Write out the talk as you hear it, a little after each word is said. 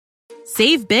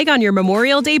Save big on your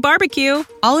Memorial Day barbecue,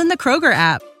 all in the Kroger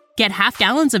app. Get half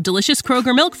gallons of delicious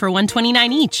Kroger milk for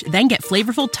 $1.29 each. Then get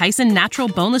flavorful Tyson natural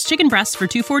boneless chicken breasts for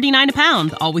 $2.49 a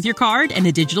pound, all with your card and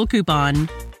a digital coupon.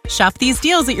 Shop these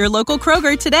deals at your local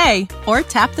Kroger today, or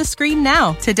tap the screen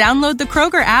now to download the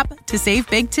Kroger app to save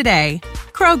big today.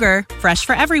 Kroger, fresh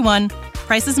for everyone.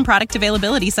 Prices and product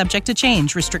availability subject to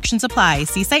change. Restrictions apply.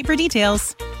 See site for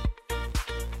details.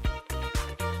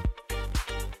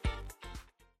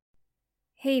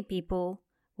 Hey people,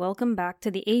 welcome back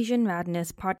to the Asian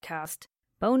Madness podcast,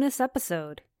 bonus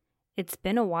episode. It's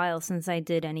been a while since I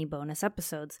did any bonus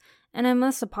episodes, and I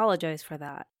must apologize for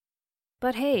that.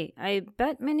 But hey, I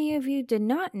bet many of you did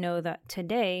not know that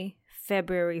today,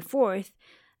 February 4th,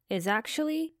 is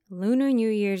actually Lunar New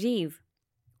Year's Eve,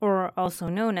 or also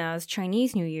known as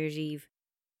Chinese New Year's Eve.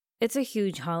 It's a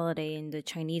huge holiday in the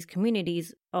Chinese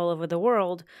communities all over the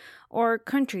world, or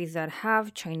countries that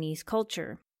have Chinese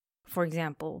culture. For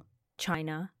example,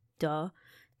 China,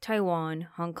 Taiwan,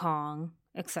 Hong Kong,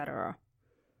 etc.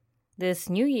 This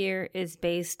new year is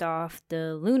based off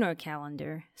the lunar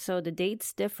calendar, so the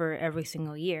dates differ every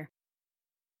single year.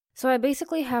 So I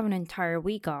basically have an entire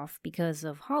week off because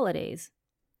of holidays.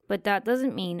 But that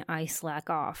doesn't mean I slack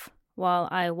off. While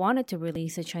I wanted to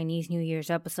release a Chinese New Year's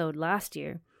episode last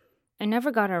year, I never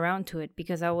got around to it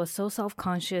because I was so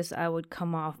self-conscious I would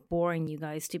come off boring you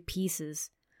guys to pieces.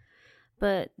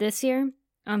 But this year,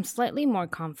 I'm slightly more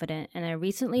confident, and I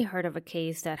recently heard of a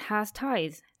case that has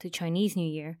ties to Chinese New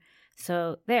Year,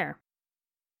 so there.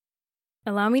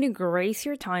 Allow me to grace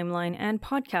your timeline and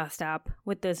podcast app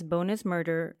with this bonus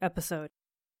murder episode.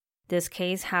 This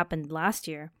case happened last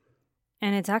year,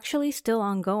 and it's actually still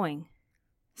ongoing.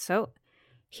 So,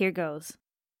 here goes.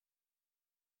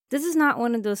 This is not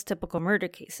one of those typical murder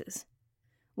cases.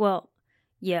 Well,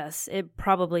 yes, it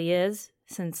probably is,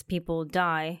 since people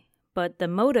die, but the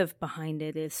motive behind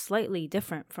it is slightly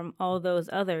different from all those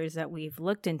others that we've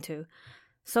looked into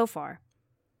so far.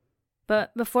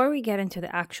 But before we get into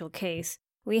the actual case,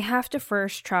 we have to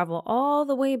first travel all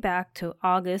the way back to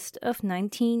August of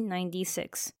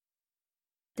 1996.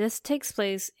 This takes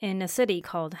place in a city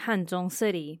called Hanzhong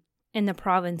City in the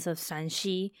province of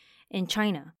Shanxi in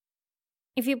China.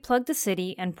 If you plug the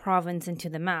city and province into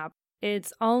the map,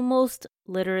 it's almost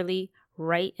literally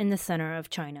right in the center of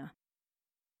China.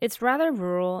 It's rather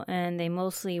rural, and they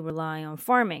mostly rely on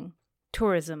farming,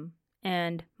 tourism,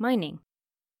 and mining.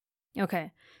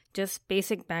 Okay, just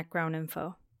basic background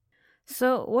info.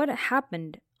 So what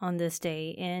happened on this day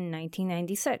in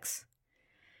 1996?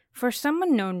 For some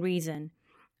unknown reason,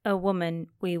 a woman,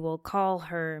 we will call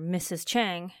her Mrs.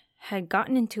 Chang, had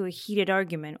gotten into a heated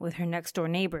argument with her next-door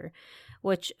neighbor,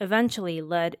 which eventually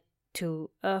led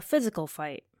to a physical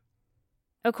fight.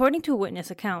 According to witness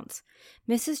accounts,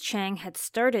 Mrs. Chang had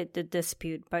started the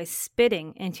dispute by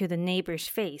spitting into the neighbor's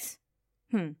face.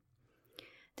 The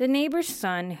neighbor's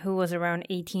son, who was around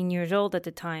 18 years old at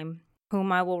the time,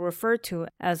 whom I will refer to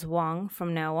as Wang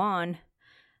from now on,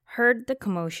 heard the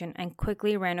commotion and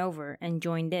quickly ran over and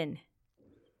joined in.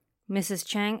 Mrs.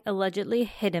 Chang allegedly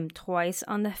hit him twice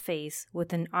on the face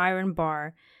with an iron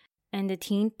bar, and the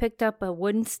teen picked up a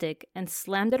wooden stick and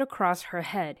slammed it across her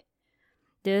head.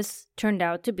 This turned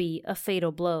out to be a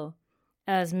fatal blow,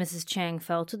 as Mrs. Chang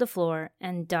fell to the floor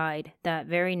and died that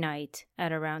very night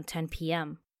at around 10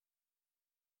 p.m.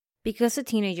 Because the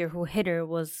teenager who hit her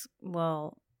was,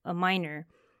 a minor,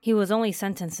 he was only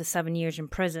sentenced to 7 years in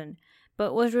prison,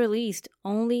 but was released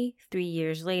only 3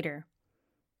 years later.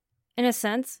 In a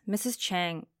sense, Mrs.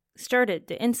 Chang started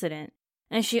the incident,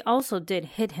 and she also did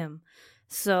hit him,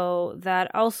 so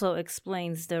that also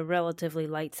explains the relatively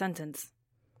light sentence.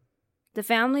 The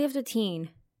family of the teen,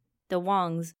 the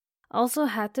Wangs, also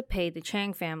had to pay the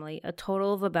Chang family a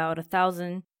total of about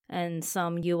 $1,000 and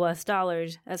some US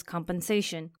dollars as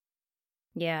compensation.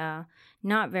 Yeah,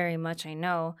 not very much, I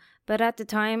know, but at the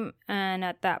time and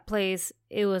at that place,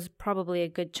 it was probably a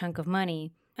good chunk of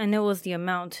money, and it was the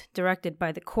amount directed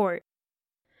by the court.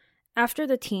 After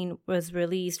the teen was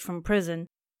released from prison,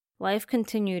 life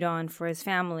continued on for his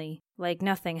family, like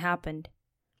nothing happened.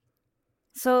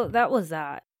 So that was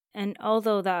that. And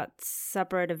although that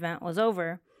separate event was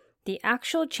over, the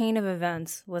actual chain of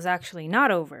events was actually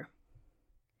not over.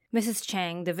 Mrs.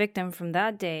 Chang, the victim from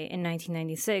that day in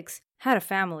 1996, had a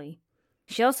family.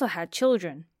 She also had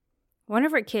children. One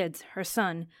of her kids, her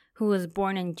son, who was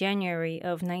born in January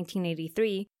of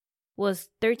 1983, was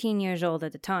 13 years old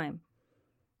at the time.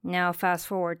 Now fast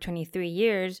forward 23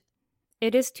 years,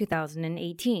 it is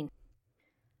 2018.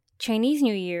 Chinese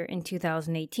New Year in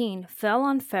 2018 fell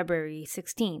on February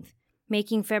 16th,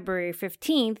 making February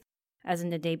 15th, as in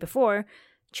the day before,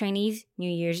 Chinese New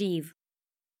Year's Eve.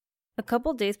 A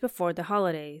couple days before the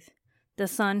holidays, the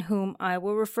son whom I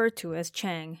will refer to as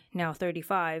Chang, now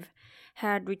 35,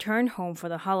 had returned home for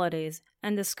the holidays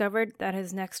and discovered that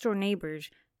his next-door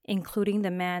neighbors, including the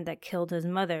man that killed his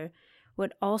mother,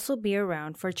 would also be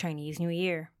around for Chinese New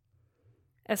Year.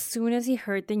 As soon as he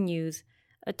heard the news,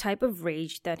 a type of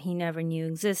rage that he never knew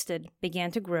existed began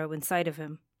to grow inside of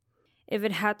him. If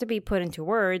it had to be put into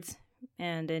words,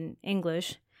 and in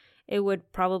English, it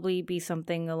would probably be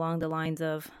something along the lines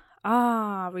of,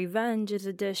 "Ah, revenge is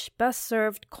a dish best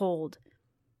served cold,"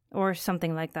 or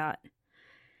something like that.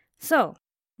 So,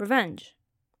 revenge.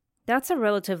 That's a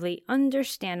relatively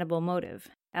understandable motive,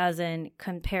 as in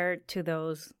compared to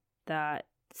those that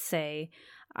say,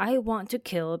 "I want to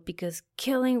kill because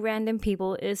killing random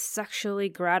people is sexually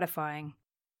gratifying."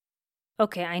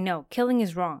 Okay, I know, killing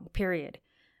is wrong, period.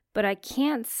 But I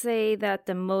can't say that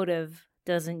the motive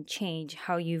doesn't change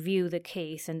how you view the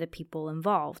case and the people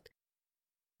involved.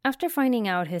 After finding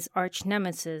out his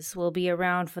arch-nemesis will be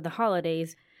around for the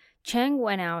holidays, Chang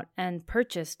went out and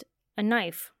purchased a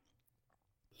knife.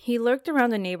 He lurked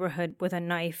around the neighborhood with a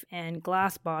knife and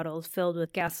glass bottles filled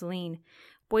with gasoline,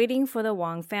 waiting for the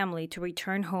Wang family to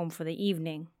return home for the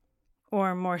evening.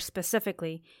 Or more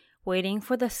specifically, waiting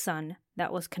for the son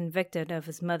that was convicted of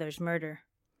his mother's murder.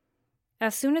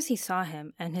 As soon as he saw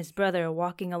him and his brother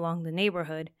walking along the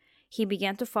neighborhood, he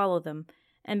began to follow them,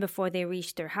 and before they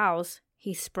reached their house,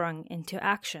 he sprung into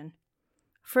action.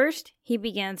 First, he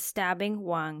began stabbing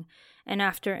Wang, and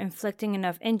after inflicting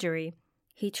enough injury,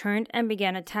 he turned and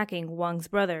began attacking Wang's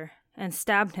brother and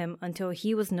stabbed him until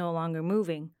he was no longer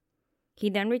moving.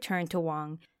 He then returned to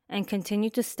Wang and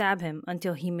continued to stab him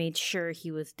until he made sure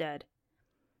he was dead.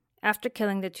 After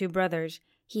killing the two brothers,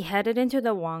 he headed into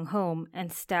the Wang home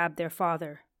and stabbed their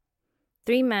father.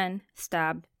 3 men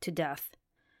stabbed to death.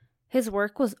 His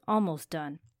work was almost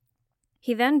done.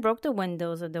 He then broke the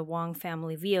windows of the Wang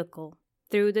family vehicle,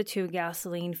 threw the 2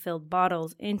 gasoline-filled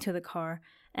bottles into the car,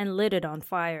 and lit it on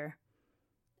fire.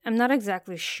 I'm not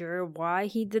exactly sure why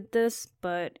he did this,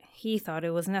 but he thought it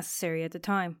was necessary at the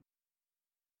time.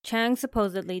 Chang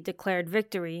supposedly declared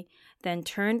victory, then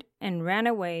turned and ran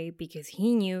away because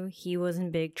he knew he was in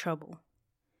big trouble.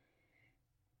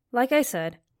 Like I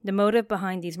said, the motive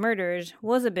behind these murders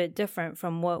was a bit different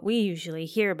from what we usually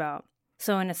hear about,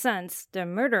 so in a sense, the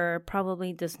murderer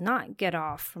probably does not get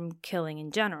off from killing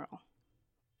in general.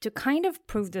 To kind of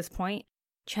prove this point,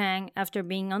 Chang, after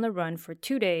being on the run for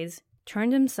 2 days,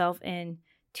 turned himself in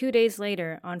 2 days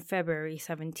later on February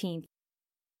 17th.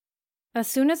 As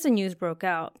soon as the news broke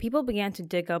out, people began to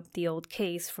dig up the old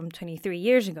case from 23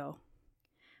 years ago.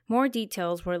 More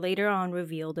details were later on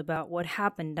revealed about what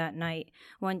happened that night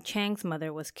when Chang's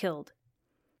mother was killed.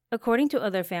 According to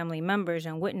other family members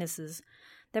and witnesses,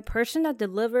 the person that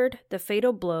delivered the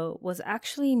fatal blow was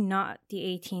actually not the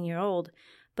 18-year-old,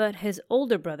 but his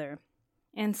older brother,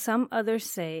 and some others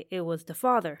say it was the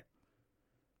father.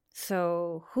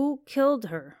 So, who killed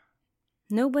her?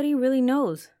 Nobody really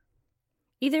knows.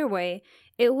 Either way,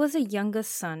 it was a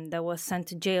youngest son that was sent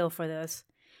to jail for this,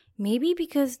 maybe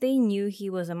because they knew he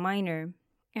was a minor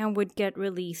and would get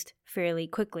released fairly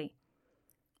quickly.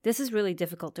 This is really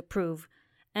difficult to prove,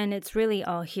 and it's really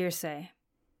all hearsay.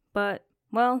 But,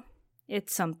 well,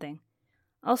 it's something.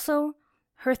 Also,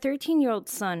 her 13-year-old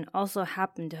son also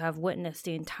happened to have witnessed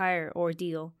the entire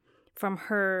ordeal, from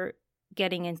her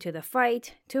getting into the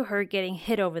fight, to her getting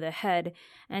hit over the head,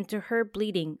 and to her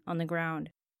bleeding on the ground.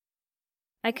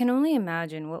 I can only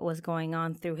imagine what was going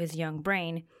on through his young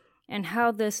brain, and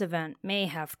how this event may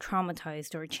have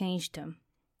traumatized or changed him.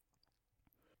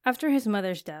 After his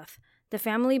mother's death, the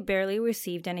family barely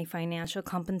received any financial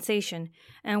compensation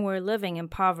and were living in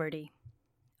poverty.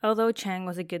 Although Chang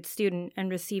was a good student and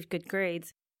received good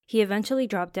grades, he eventually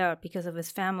dropped out because of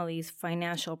his family's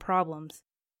financial problems.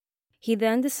 He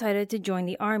then decided to join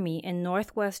the army in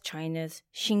northwest China's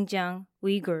Xinjiang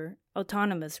Uyghur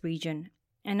Autonomous Region,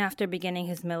 and after beginning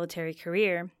his military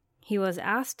career, he was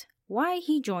asked why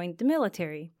he joined the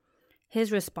military.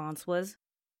 His response was,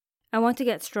 "I want to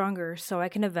get stronger so I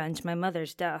can avenge my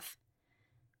mother's death."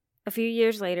 A few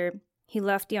years later, he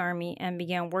left the army and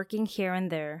began working here and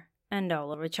there and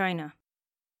all over China.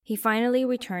 He finally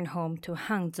returned home to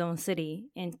Hangzhou City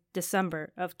in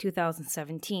December of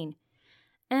 2017,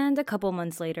 and a couple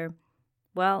months later,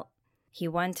 well, he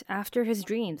went after his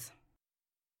dreams.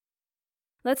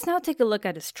 Let's now take a look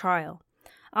at his trial.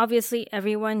 Obviously,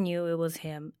 everyone knew it was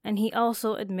him, and he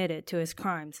also admitted to his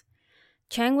crimes.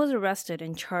 Chang was arrested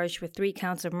and charged with 3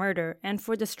 counts of murder and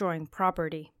for destroying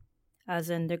property, as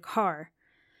in the car.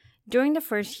 During the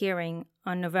first hearing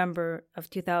on November of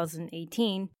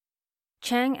 2018,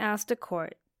 Chang asked the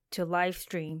court to live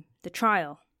stream the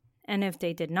trial, and if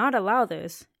they did not allow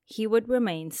this, he would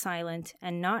remain silent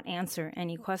and not answer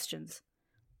any questions.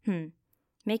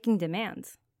 Making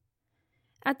demands.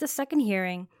 At the second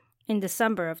hearing, in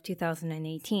December of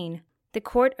 2018, the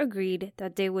court agreed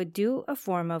that they would do a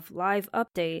form of live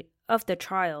update of the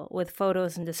trial with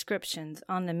photos and descriptions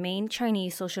on the main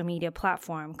Chinese social media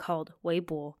platform called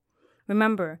Weibo.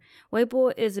 Remember,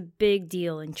 Weibo is a big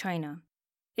deal in China.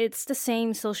 It's the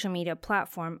same social media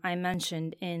platform I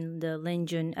mentioned in the Lin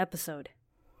Jun episode.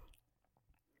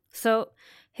 So,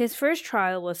 his first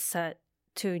trial was set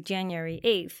to January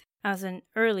 8th, as in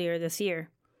earlier this year.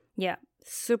 Yeah,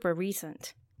 super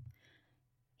recent.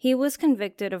 He was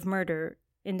convicted of murder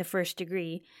in the first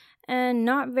degree, and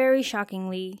not very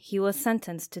shockingly, he was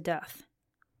sentenced to death.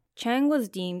 Chang was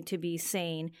deemed to be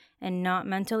sane and not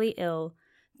mentally ill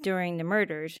during the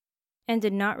murders, and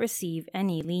did not receive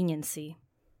any leniency.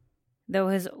 Though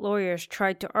his lawyers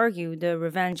tried to argue the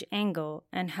revenge angle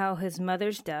and how his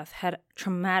mother's death had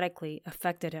traumatically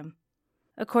affected him.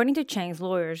 According to Chang's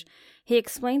lawyers, he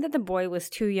explained that the boy was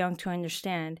too young to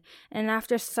understand, and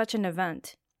after such an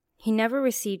event, he never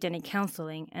received any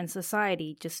counseling and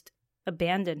society just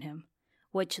abandoned him,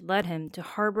 which led him to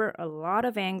harbor a lot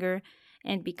of anger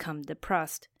and become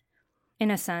depressed.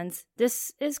 In a sense,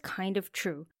 this is kind of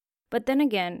true, but then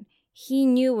again, he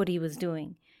knew what he was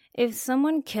doing. If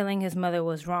someone killing his mother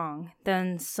was wrong,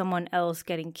 then someone else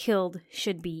getting killed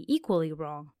should be equally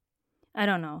wrong. I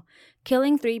don't know.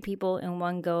 Killing 3 people in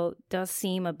one go does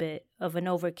seem a bit of an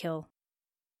overkill.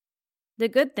 The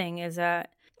good thing is that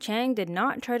Chang did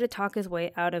not try to talk his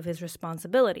way out of his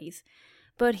responsibilities,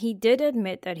 but he did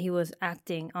admit that he was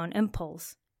acting on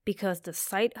impulse because the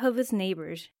sight of his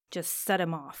neighbors just set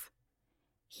him off.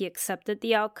 He accepted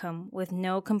the outcome with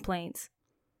no complaints.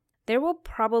 There will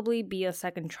probably be a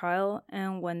second trial,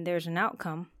 and when there's an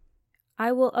outcome,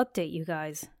 I will update you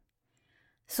guys.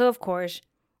 So of course,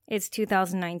 it's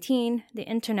 2019, the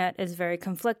internet is very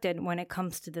conflicted when it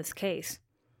comes to this case.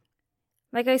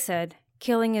 Like I said,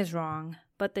 killing is wrong,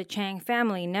 but the Chang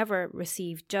family never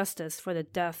received justice for the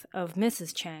death of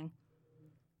Mrs. Chang.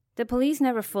 The police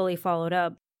never fully followed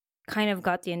up, kind of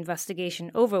got the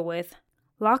investigation over with,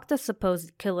 locked the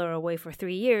supposed killer away for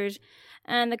 3 years,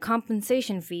 and the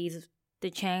compensation fees the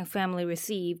Chang family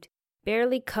received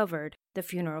barely covered the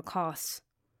funeral costs.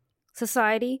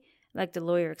 Society, like the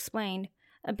lawyer explained,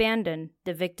 abandoned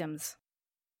the victims.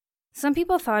 Some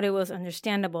people thought it was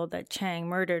understandable that Chang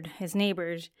murdered his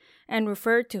neighbors and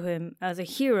referred to him as a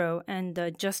hero and a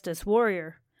justice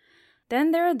warrior. Then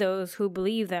there are those who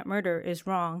believe that murder is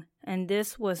wrong and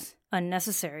this was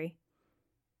unnecessary.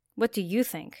 What do you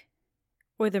think?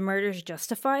 Were the murders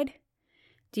justified?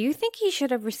 Do you think he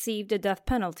should have received a death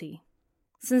penalty?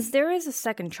 Since there is a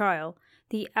second trial,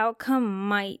 the outcome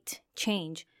might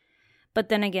change. But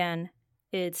then again,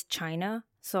 it's China,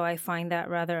 so I find that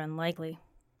rather unlikely.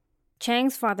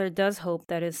 Chang's father does hope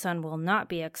that his son will not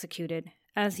be executed,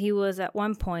 as he was at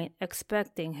one point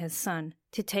expecting his son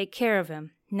to take care of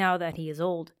him now that he is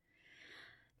old.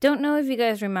 Don't know if you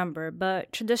guys remember,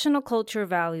 but traditional culture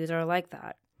values are like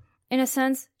that. In a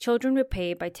sense, children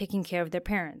repay by taking care of their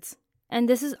parents, and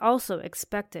this is also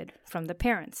expected from the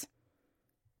parents.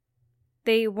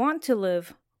 They want to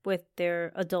live with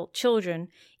their adult children,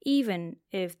 even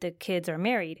if the kids are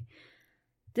married.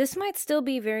 This might still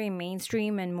be very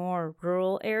mainstream in more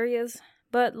rural areas,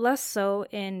 but less so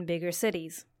in bigger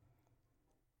cities.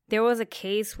 There was a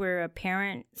case where a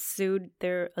parent sued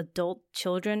their adult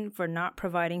children for not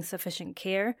providing sufficient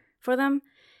care for them,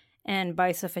 and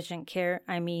by sufficient care,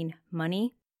 I mean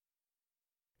money.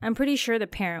 I'm pretty sure the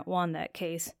parent won that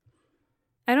case.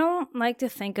 I don't like to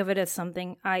think of it as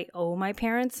something I owe my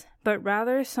parents, but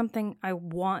rather something I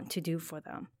want to do for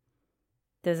them.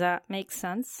 Does that make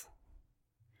sense?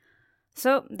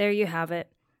 So, there you have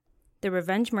it. The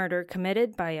revenge murder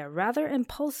committed by a rather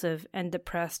impulsive and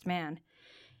depressed man.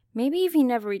 Maybe if he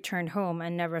never returned home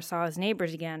and never saw his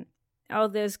neighbors again, all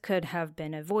this could have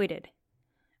been avoided.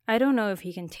 I don't know if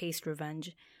he can taste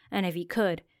revenge, and if he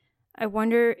could, I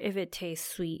wonder if it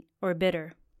tastes sweet or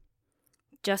bitter.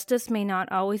 Justice may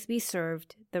not always be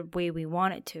served the way we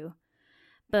want it to,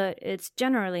 but it's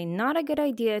generally not a good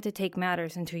idea to take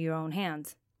matters into your own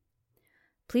hands.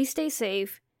 Please stay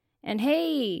safe, and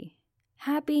hey,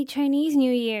 Happy Chinese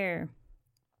New Year!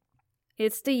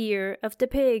 It's the year of the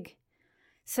pig,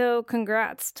 so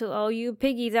congrats to all you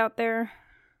piggies out there.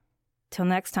 Till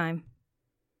next time.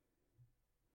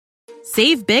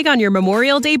 Save big on your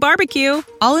Memorial Day barbecue,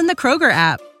 all in the Kroger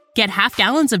app. Get half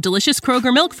gallons of delicious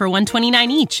Kroger milk for $1.29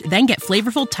 each. Then get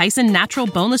flavorful Tyson natural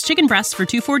boneless chicken breasts for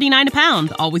 $2.49 a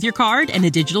pound, all with your card and a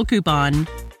digital coupon.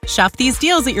 Shop these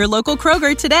deals at your local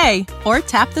Kroger today, or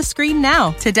tap the screen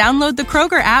now to download the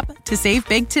Kroger app to save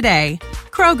big today.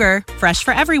 Kroger, fresh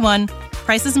for everyone.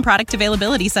 Prices and product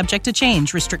availability subject to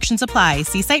change. Restrictions apply.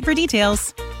 See site for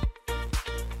details.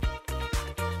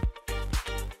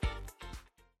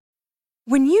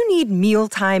 When you need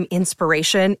mealtime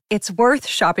inspiration, it's worth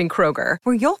shopping Kroger,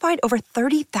 where you'll find over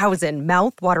 30,000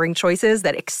 mouth-watering choices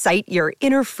that excite your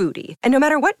inner foodie. And no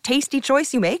matter what tasty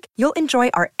choice you make, you'll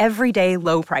enjoy our everyday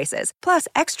low prices, plus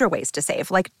extra ways to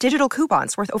save, like digital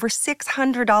coupons worth over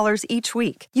 $600 each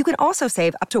week. You can also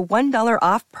save up to $1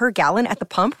 off per gallon at the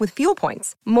pump with fuel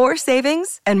points. More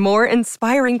savings and more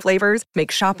inspiring flavors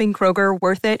make shopping Kroger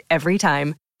worth it every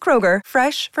time. Kroger,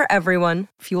 fresh for everyone.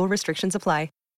 Fuel restrictions apply.